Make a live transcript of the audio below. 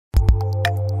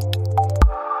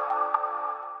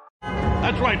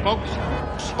right, folks.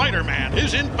 Spider-Man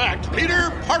is, in fact,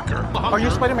 Peter Parker. Are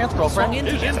you Spider-Man's girlfriend?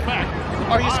 Is, in fact...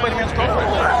 Are you Spider-Man's girlfriend?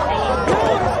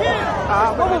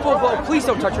 Whoa. Please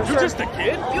don't touch her, You're just a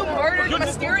kid? You murdered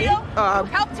Mysterio?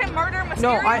 Helped him murder Mysterio?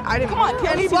 No, I didn't. Come on,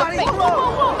 Anybody?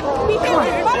 All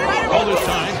this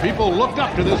time, people looked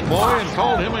up to this boy and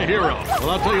called him a hero. Well,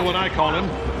 I'll tell you what I call him.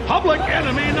 Public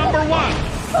enemy number one.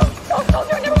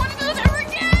 Don't never want to do this ever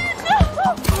again!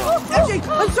 MJ,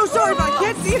 I'm so sorry, but I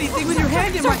can't see anything with your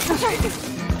hand in my...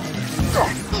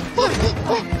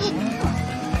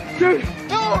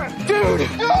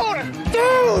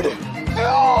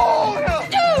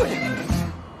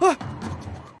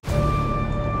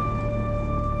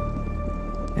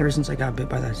 Ever since I got bit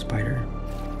by that spider,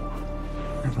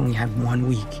 I've only had 1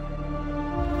 week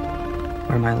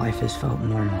where my life has felt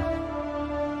normal.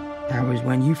 That was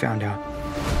when you found out.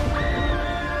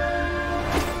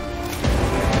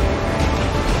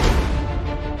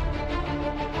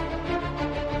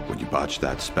 When you botched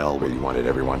that spell where you wanted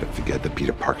everyone to forget that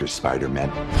Peter Parker's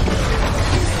Spider-Man,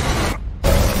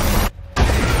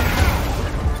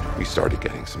 we started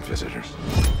getting some visitors.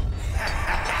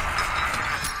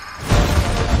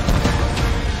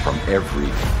 From every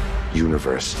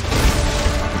universe.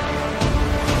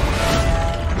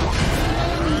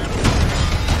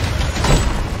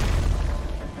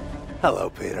 Hello,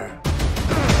 Peter.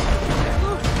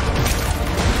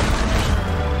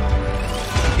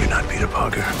 You're not Peter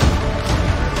Parker.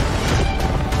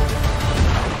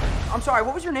 I'm sorry,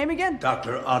 what was your name again?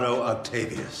 Dr. Otto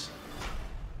Octavius.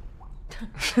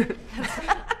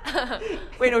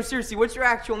 Wait, no, seriously, what's your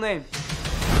actual name?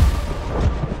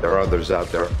 There are others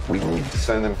out there. We need to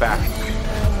send them back.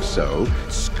 So,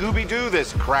 Scooby-Doo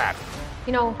this crap.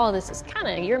 You know, all this is kind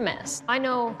of your mess. I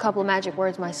know a couple of magic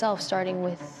words myself, starting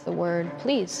with the word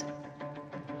please.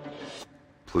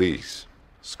 Please,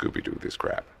 Scooby-Doo this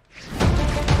crap.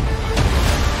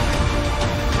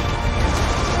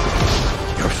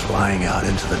 You're flying out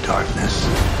into the darkness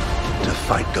to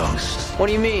fight ghosts. What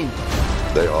do you mean?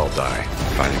 They all die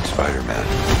fighting Spider-Man.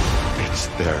 It's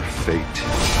their fate.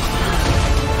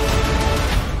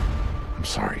 I'm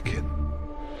sorry, kid.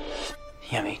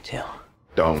 Yeah, me too.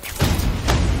 Don't.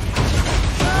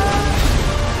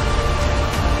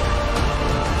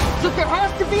 Look, there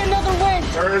has to be another way!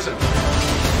 There isn't.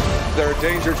 They're a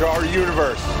danger to our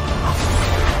universe.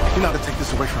 You're not to take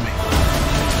this away from me.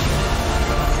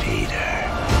 Peter,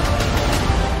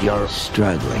 you're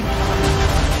struggling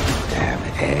to have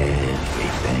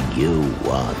everything you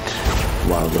want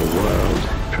while the world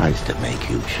tries to make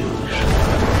you choose.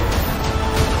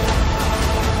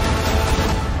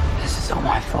 This is all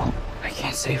my fault. I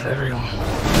can't save everyone.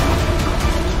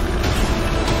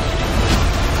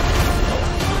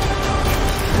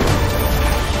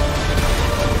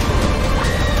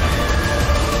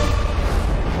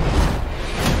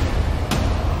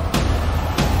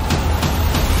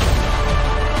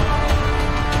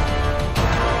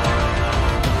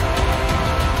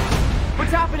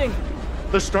 What's happening?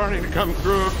 They're starting to come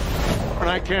through, and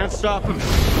I can't stop them.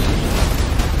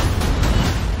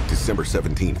 December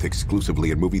 17th,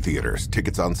 exclusively in movie theaters.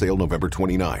 Tickets on sale November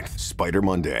 29th. Spider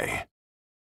Monday.